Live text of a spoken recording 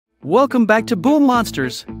Welcome back to Boom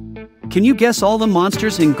Monsters. Can you guess all the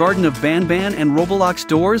monsters in Garten of Banban and Roblox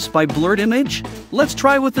doors by Blurry Image? Let's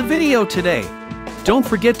try with the video today. Don't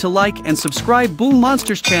forget to like and subscribe Boom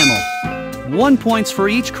Monsters channel. 1 point for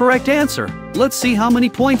each correct answer. Let's see how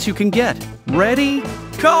many points you can get. Ready?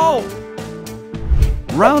 Go!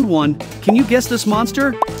 Round 1. Can you guess this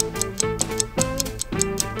monster?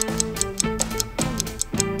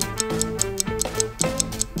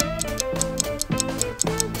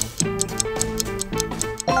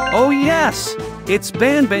 Oh yes! It's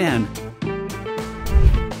Banban!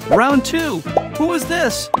 Round 2. Who is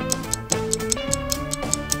this?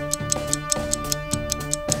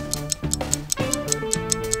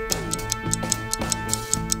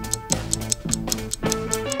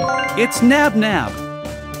 It's Nab Nab.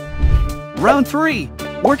 Round 3.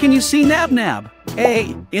 Where can you see Nab Nab?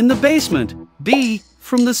 A. In the basement. B.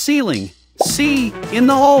 From the ceiling. C. In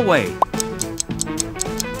the hallway.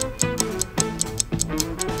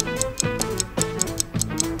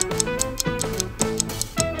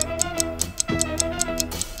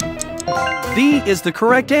 B is the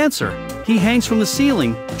correct answer. He hangs from the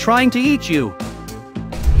ceiling, trying to eat you.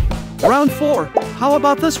 Round 4. How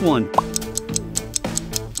about this one?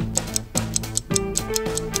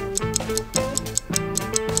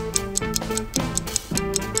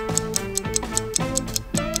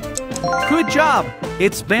 Good job!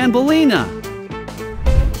 It's Banbalina.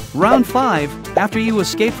 Round 5. After you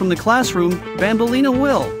escape from the classroom, Banbalina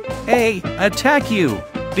will A. Attack you.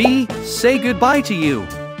 B. Say goodbye to you.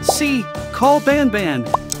 C. Call Banban.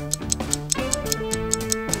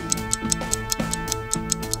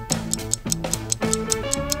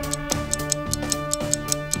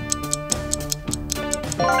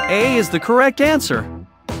 A is the correct answer.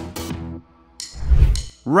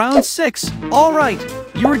 Round 6. All right,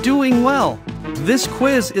 you're doing well. This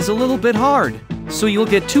quiz is a little bit hard, so you'll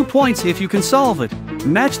get 2 points if you can solve it.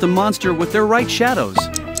 Match the monster with their right shadows.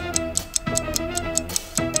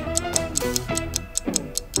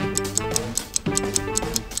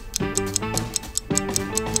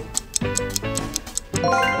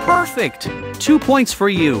 Perfect! 2 points for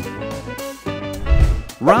you.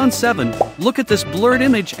 Round 7. Look at this blurred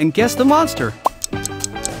image and guess the monster.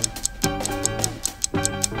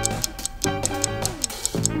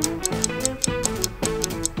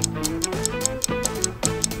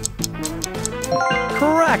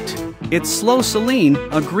 Correct! It's Slow Celine,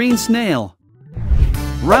 a green snail.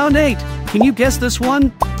 Round 8. Can you guess this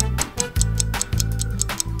one?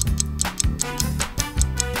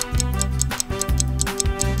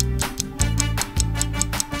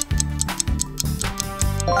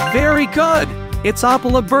 Very good! It's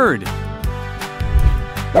Apala Bird.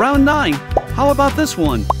 Round 9. How about this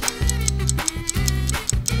one?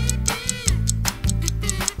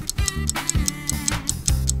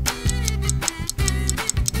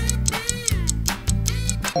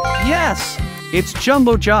 Yes! It's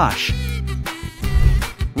Jumbo Josh.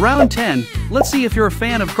 Round 10. Let's see if you're a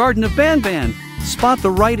fan of Garten of Banban. Spot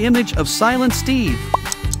the right image of Silent Steve.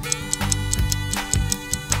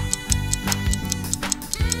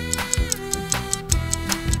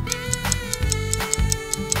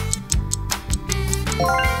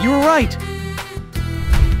 You were right!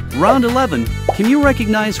 Round 11. Can you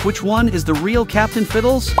recognize which one is the real Captain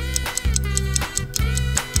Fiddles?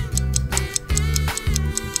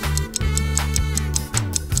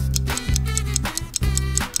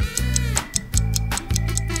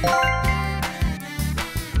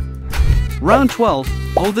 Round 12.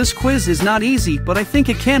 Oh, this quiz is not easy, but I think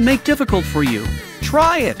it can make difficult for you.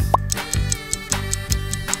 Try it!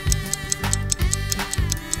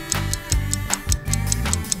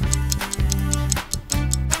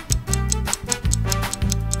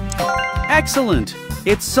 Excellent!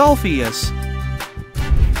 It's Sulphius.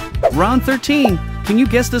 Round 13. Can you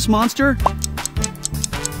guess this monster?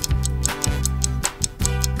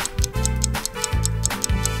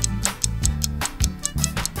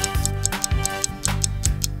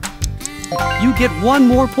 You get 1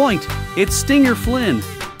 more point. It's Stinger Flynn.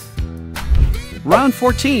 Round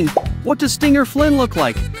 14. What does Stinger Flynn look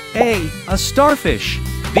like? A. A starfish.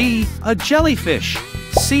 B. A jellyfish.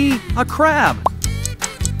 C. A crab.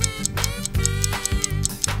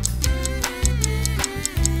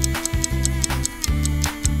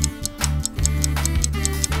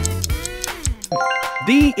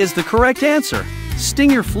 B is the correct answer.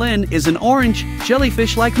 Stinger Flynn is an orange,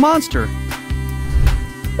 jellyfish-like monster.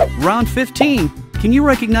 Round 15. Can you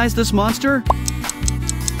recognize this monster?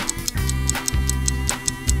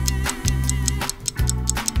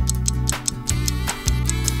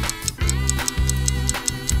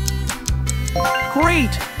 Great!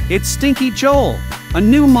 It's Stinky Joel. A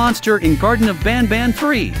new monster in Garten of Banban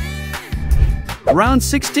 3. Round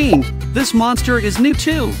 16. This monster is new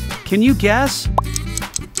too. Can you guess?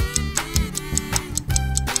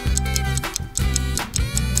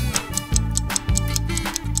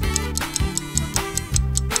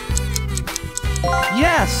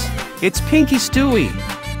 Yes, it's Pinky Stewie.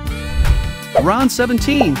 Round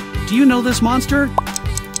 17. Do you know this monster?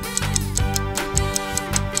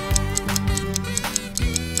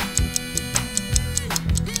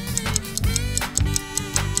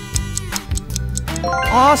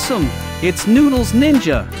 Awesome! It's Noodles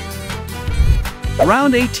Ninja.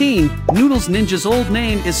 Round 18. Noodles Ninja's old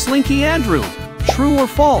name is Slinky Andrew. True or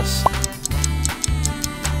false?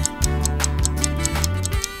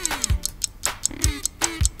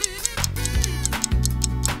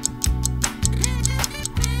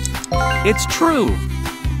 It's true.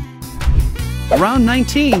 Round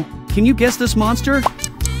 19. Can you guess this monster?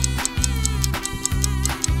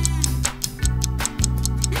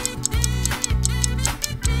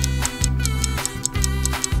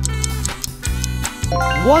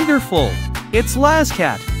 Wonderful! It's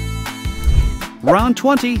Lazcat. Round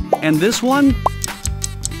 20, and this one?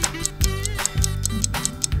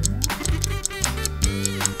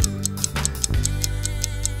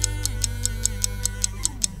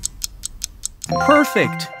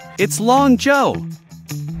 Perfect! It's Long Joe.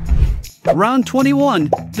 Round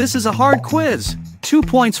 21, this is a hard quiz. 2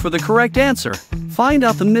 points for the correct answer. Find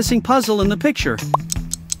out the missing puzzle in the picture.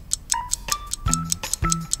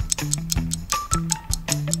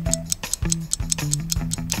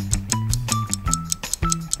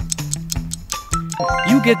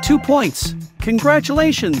 You get 2 points.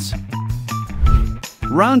 Congratulations!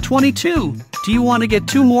 Round 22. Do you want to get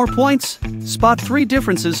 2 more points? Spot 3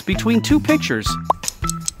 differences between 2 pictures.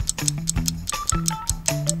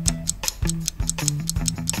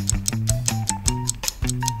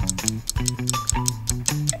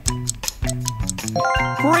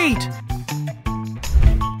 Great!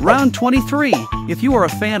 Round 23. If you are a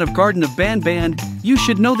fan of Garten of Banban, you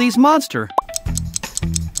should know these monster.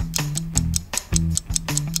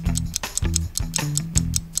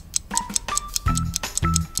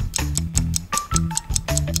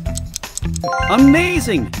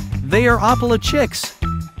 Amazing! They are Opala chicks.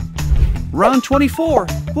 Round 24.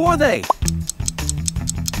 Who are they?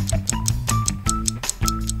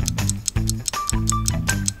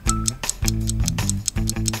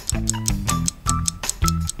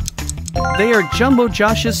 They are Jumbo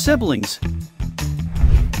Josh's siblings.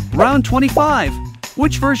 Round 25.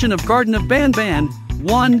 Which version of Garten of Banban?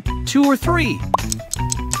 1, 2, or 3?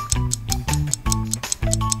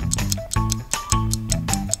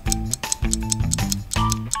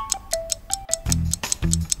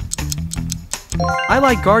 I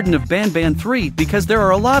like Garten of Banban 3 because there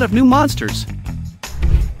are a lot of new monsters.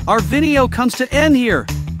 Our video comes to end here.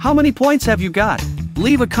 How many points have you got?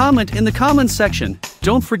 Leave a comment in the comments section.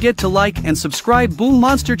 Don't forget to like and subscribe Boom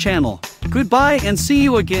Monster channel. Goodbye and see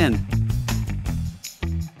you again.